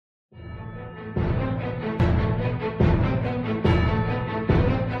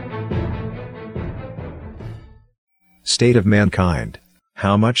State of Mankind.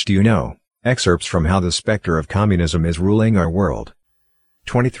 How much do you know? Excerpts from How the Spectre of Communism is Ruling Our World.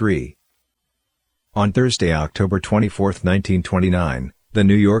 23. On Thursday, October 24, 1929, the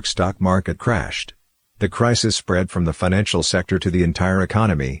New York stock market crashed. The crisis spread from the financial sector to the entire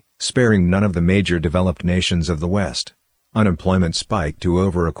economy, sparing none of the major developed nations of the West. Unemployment spiked to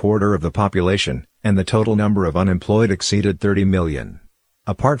over a quarter of the population, and the total number of unemployed exceeded 30 million.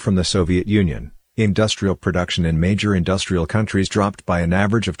 Apart from the Soviet Union, industrial production in major industrial countries dropped by an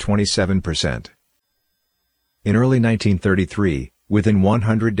average of 27%. In early 1933, within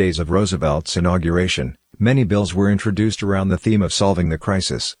 100 days of Roosevelt's inauguration, many bills were introduced around the theme of solving the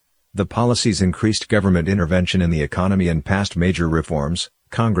crisis. The policies increased government intervention in the economy and passed major reforms.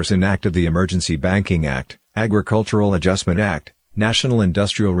 Congress enacted the Emergency Banking Act, Agricultural Adjustment Act, National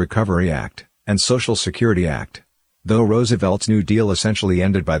Industrial Recovery Act, and Social Security Act. Though Roosevelt's New Deal essentially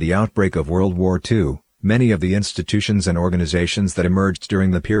ended by the outbreak of World War II, many of the institutions and organizations that emerged during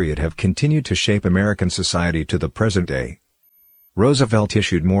the period have continued to shape American society to the present day. Roosevelt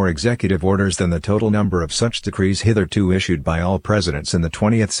issued more executive orders than the total number of such decrees hitherto issued by all presidents in the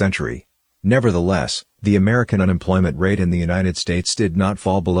 20th century. Nevertheless, the American unemployment rate in the United States did not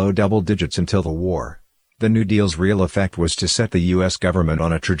fall below double digits until the war. The New Deal's real effect was to set the U.S. government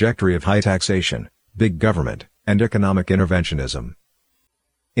on a trajectory of high taxation, big government, and economic interventionism.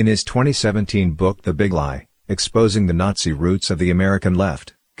 In his 2017 book The Big Lie, Exposing the Nazi Roots of the American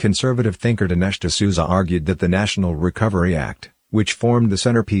Left, conservative thinker Dinesh D'Souza argued that the National Recovery Act, which formed the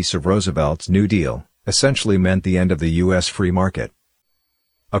centerpiece of Roosevelt's New Deal, essentially meant the end of the U.S. free market.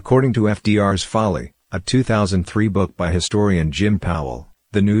 According to FDR's Folly, a 2003 book by historian Jim Powell,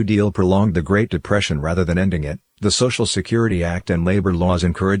 the New Deal prolonged the Great Depression rather than ending it. The Social Security Act and labor laws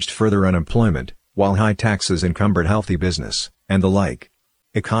encouraged further unemployment, while high taxes encumbered healthy business, and the like.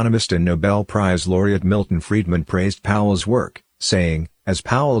 Economist and Nobel Prize laureate Milton Friedman praised Powell's work, saying, as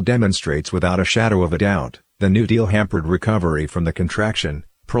Powell demonstrates without a shadow of a doubt, the New Deal hampered recovery from the contraction,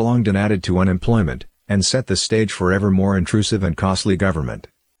 prolonged and added to unemployment, and set the stage for ever more intrusive and costly government.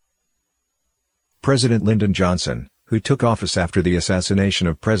 President Lyndon Johnson, who took office after the assassination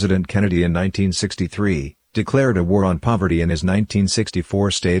of President Kennedy in 1963, declared a war on poverty in his 1964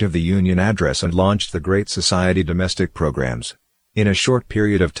 State of the Union address and launched the Great Society domestic programs. In a short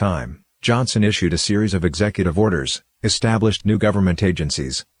period of time, Johnson issued a series of executive orders, established new government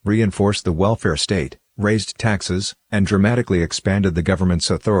agencies, reinforced the welfare state, raised taxes, and dramatically expanded the government's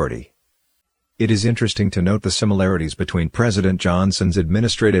authority. It is interesting to note the similarities between President Johnson's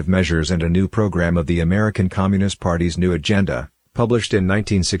administrative measures and a new program of the American Communist Party's New Agenda, published in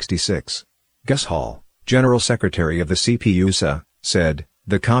 1966. Gus Hall, General Secretary of the CPUSA, said,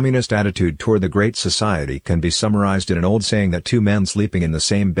 the communist attitude toward the Great Society can be summarized in an old saying that two men sleeping in the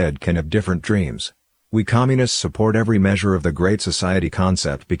same bed can have different dreams. We communists support every measure of the Great Society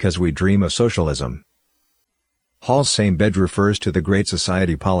concept because we dream of socialism. Hall's same bed refers to the Great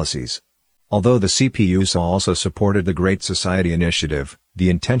Society policies. Although the CPUSA also supported the Great Society initiative, the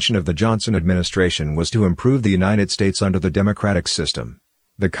intention of the Johnson administration was to improve the United States under the democratic system.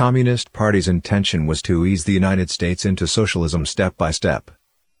 The Communist Party's intention was to ease the United States into socialism step by step.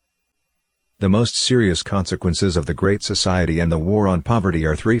 The most serious consequences of the Great Society and the war on poverty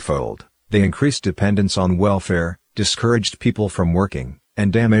are threefold. They increased dependence on welfare, discouraged people from working,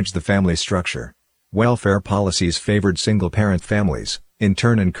 and damaged the family structure. Welfare policies favored single-parent families, in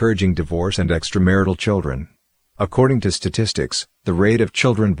turn encouraging divorce and extramarital children. According to statistics, the rate of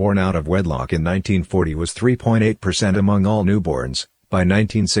children born out of wedlock in 1940 was 3.8% among all newborns. By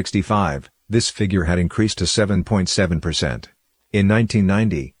 1965, this figure had increased to 7.7%. In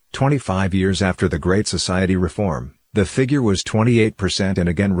 1990, 25 years after the Great Society reform, the figure was 28% and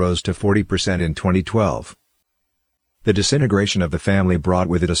again rose to 40% in 2012. The disintegration of the family brought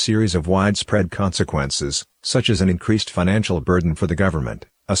with it a series of widespread consequences, such as an increased financial burden for the government,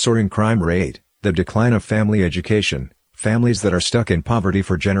 a soaring crime rate, the decline of family education, families that are stuck in poverty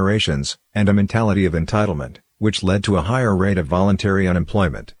for generations, and a mentality of entitlement, which led to a higher rate of voluntary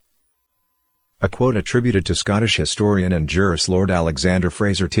unemployment. A quote attributed to Scottish historian and jurist Lord Alexander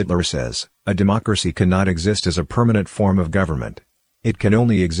Fraser Tytler says, "A democracy cannot exist as a permanent form of government. It can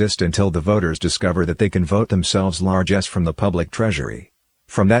only exist until the voters discover that they can vote themselves largesse from the public treasury.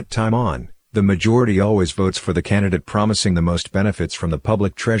 From that time on, the majority always votes for the candidate promising the most benefits from the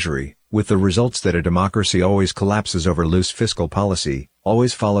public treasury, with the results that a democracy always collapses over loose fiscal policy,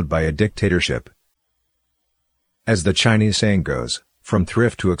 always followed by a dictatorship." As the Chinese saying goes, from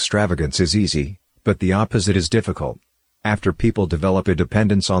thrift to extravagance is easy, but the opposite is difficult. After people develop a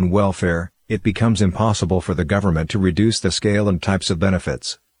dependence on welfare, it becomes impossible for the government to reduce the scale and types of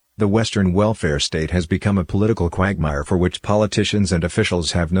benefits. The Western welfare state has become a political quagmire for which politicians and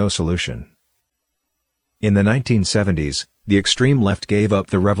officials have no solution. In the 1970s, the extreme left gave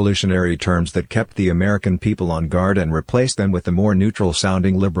up the revolutionary terms that kept the American people on guard and replaced them with the more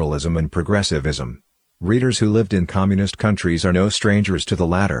neutral-sounding liberalism and progressivism. Readers who lived in communist countries are no strangers to the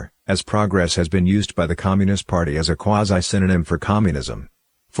latter, as progress has been used by the Communist Party as a quasi-synonym for communism.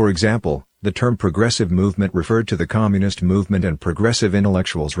 For example, the term progressive movement referred to the communist movement and progressive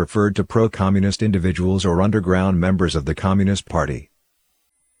intellectuals referred to pro-communist individuals or underground members of the Communist Party.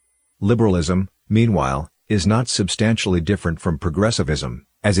 Liberalism, meanwhile, is not substantially different from progressivism,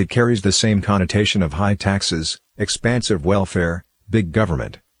 as it carries the same connotation of high taxes, expansive welfare, big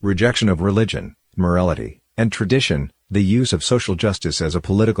government, rejection of religion, morality, and tradition, the use of social justice as a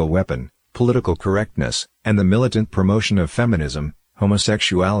political weapon, political correctness, and the militant promotion of feminism,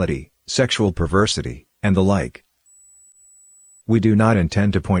 homosexuality, sexual perversity, and the like. We do not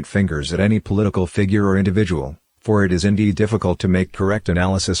intend to point fingers at any political figure or individual, for it is indeed difficult to make correct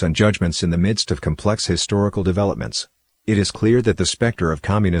analysis and judgments in the midst of complex historical developments. It is clear that the specter of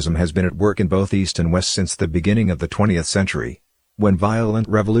communism has been at work in both East and West since the beginning of the 20th century. When violent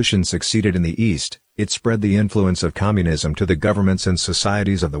revolution succeeded in the East, it spread the influence of communism to the governments and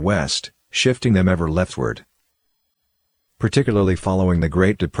societies of the West, shifting them ever leftward. Particularly following the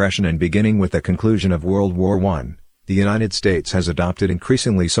Great Depression and beginning with the conclusion of World War I, the United States has adopted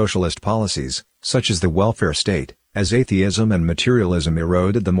increasingly socialist policies, such as the welfare state, as atheism and materialism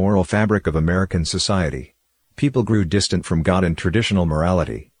eroded the moral fabric of American society. People grew distant from God and traditional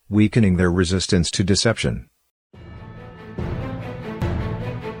morality, weakening their resistance to deception.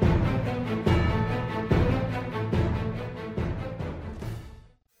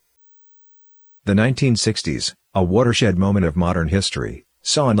 The 1960s, a watershed moment of modern history,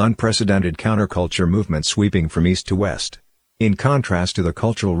 saw an unprecedented counterculture movement sweeping from east to west. In contrast to the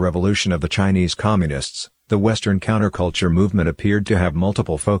Cultural Revolution of the Chinese Communists, the Western counterculture movement appeared to have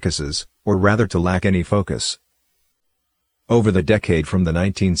multiple focuses, or rather to lack any focus. Over the decade from the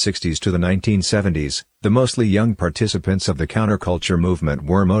 1960s to the 1970s, the mostly young participants of the counterculture movement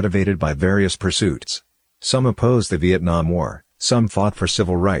were motivated by various pursuits. Some opposed the Vietnam War, some fought for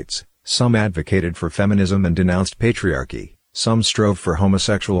civil rights, some advocated for feminism and denounced patriarchy, some strove for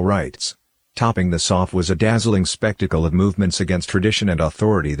homosexual rights. Topping this off was a dazzling spectacle of movements against tradition and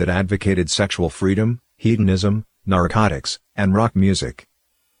authority that advocated sexual freedom, hedonism, narcotics, and rock music.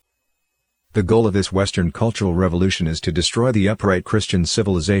 The goal of this Western cultural revolution is to destroy the upright Christian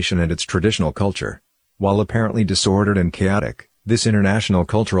civilization and its traditional culture. While apparently disordered and chaotic, this international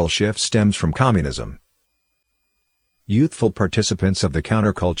cultural shift stems from communism. Youthful participants of the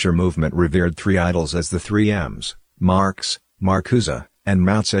counterculture movement revered three idols as the three M's: Marx, Marcuse, and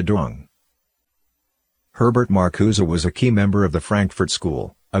Mao Zedong. Herbert Marcuse was a key member of the Frankfurt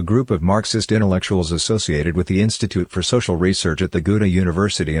School, a group of Marxist intellectuals associated with the Institute for Social Research at the Goethe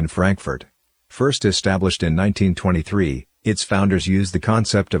University in Frankfurt. First established in 1923, its founders used the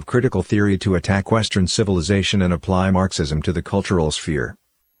concept of critical theory to attack Western civilization and apply Marxism to the cultural sphere.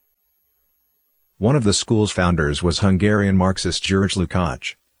 One of the school's founders was Hungarian Marxist George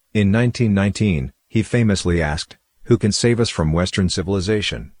Lukács. In 1919, he famously asked, "Who can save us from Western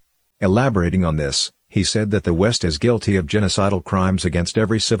civilization?" Elaborating on this, he said that the West is guilty of genocidal crimes against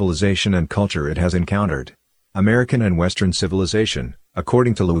every civilization and culture it has encountered. American and Western civilization,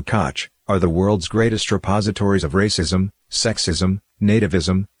 according to Lukács, are the world's greatest repositories of racism, sexism,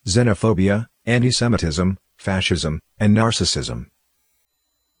 nativism, xenophobia, anti-Semitism, fascism, and narcissism.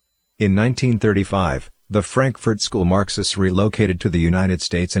 In 1935, the Frankfurt School Marxists relocated to the United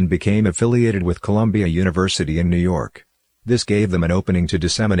States and became affiliated with Columbia University in New York. This gave them an opening to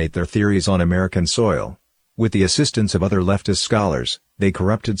disseminate their theories on American soil. With the assistance of other leftist scholars, they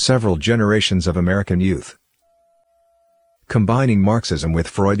corrupted several generations of American youth. Combining Marxism with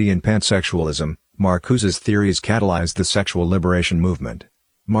Freudian pansexualism, Marcuse's theories catalyzed the sexual liberation movement.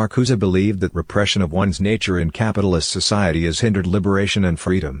 Marcuse believed that repression of one's nature in capitalist society has hindered liberation and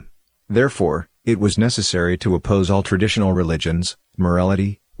freedom. Therefore, it was necessary to oppose all traditional religions,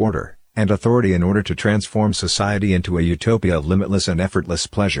 morality, order, and authority in order to transform society into a utopia of limitless and effortless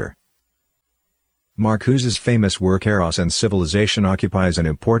pleasure. Marcuse's famous work Eros and Civilization occupies an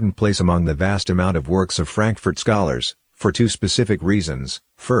important place among the vast amount of works of Frankfurt scholars, for two specific reasons.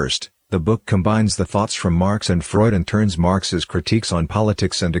 First, the book combines the thoughts from Marx and Freud and turns Marx's critiques on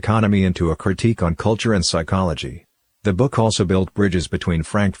politics and economy into a critique on culture and psychology. The book also built bridges between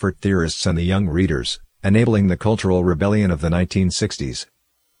Frankfurt theorists and the young readers, enabling the cultural rebellion of the 1960s.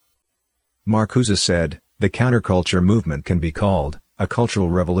 Marcuse said, "The counterculture movement can be called a cultural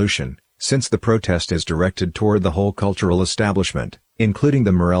revolution, since the protest is directed toward the whole cultural establishment, including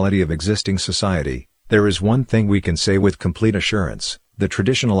the morality of existing society, there is one thing we can say with complete assurance: the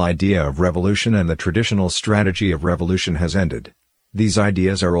traditional idea of revolution and the traditional strategy of revolution has ended. These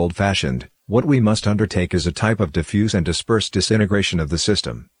ideas are old-fashioned. What we must undertake is a type of diffuse and dispersed disintegration of the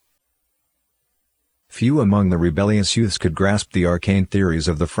system. Few among the rebellious youths could grasp the arcane theories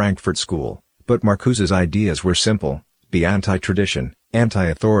of the Frankfurt School, but Marcuse's ideas were simple: be anti-tradition,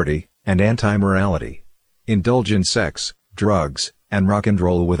 anti-authority, and anti-morality. Indulge in sex, drugs, and rock and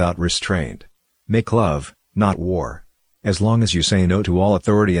roll without restraint. Make love, not war. As long as you say no to all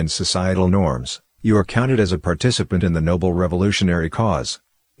authority and societal norms, you are counted as a participant in the noble revolutionary cause.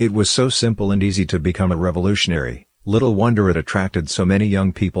 It was so simple and easy to become a revolutionary, little wonder it attracted so many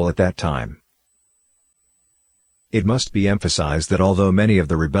young people at that time. It must be emphasized that although many of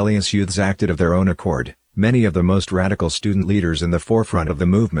the rebellious youths acted of their own accord, many of the most radical student leaders in the forefront of the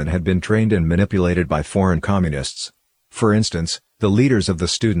movement had been trained and manipulated by foreign communists. For instance, the leaders of the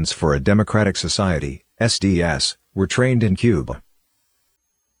Students for a Democratic Society, SDS, were trained in Cuba.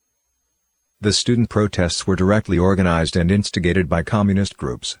 The student protests were directly organized and instigated by communist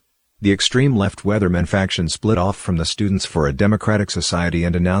groups. The extreme left Weatherman faction split off from the Students for a Democratic Society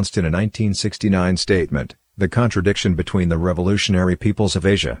and announced in a 1969 statement, "The contradiction between the revolutionary peoples of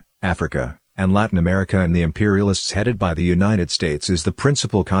Asia, Africa, and Latin America and the imperialists headed by the United States is the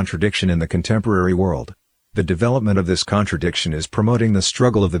principal contradiction in the contemporary world. The development of this contradiction is promoting the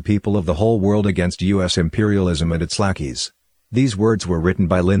struggle of the people of the whole world against U.S. imperialism and its lackeys." These words were written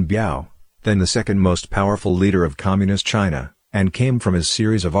by Lin Biao, then the second most powerful leader of Communist China, and came from his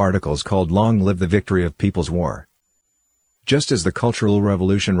series of articles called "Long Live the Victory of People's War." Just as the Cultural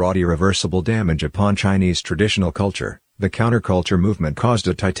Revolution wrought irreversible damage upon Chinese traditional culture, the counterculture movement caused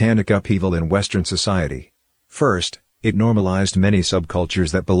a titanic upheaval in Western society. First, it normalized many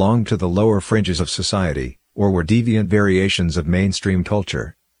subcultures that belonged to the lower fringes of society, or were deviant variations of mainstream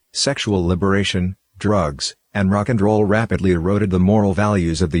culture. Sexual liberation, drugs, and rock and roll rapidly eroded the moral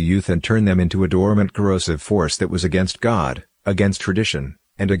values of the youth and turned them into a dormant corrosive force that was against God, against tradition,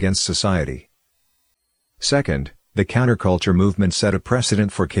 and against society. Second, the counterculture movement set a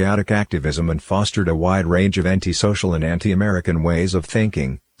precedent for chaotic activism and fostered a wide range of anti-social and anti-American ways of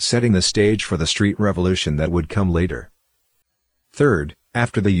thinking, setting the stage for the street revolution that would come later. Third,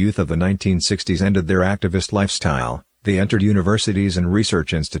 after the youth of the 1960s ended their activist lifestyle, they entered universities and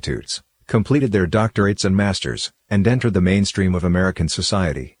research institutes, completed their doctorates and masters, and entered the mainstream of American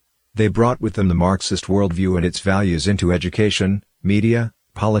society. They brought with them the Marxist worldview and its values into education, media,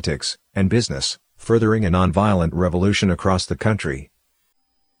 politics, and business, furthering a nonviolent revolution across the country.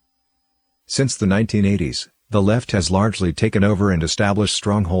 Since the 1980s, the left has largely taken over and established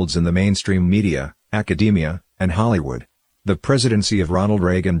strongholds in the mainstream media, academia, and Hollywood. The presidency of Ronald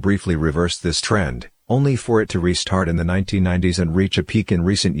Reagan briefly reversed this trend, only for it to restart in the 1990s and reach a peak in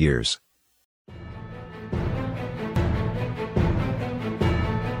recent years.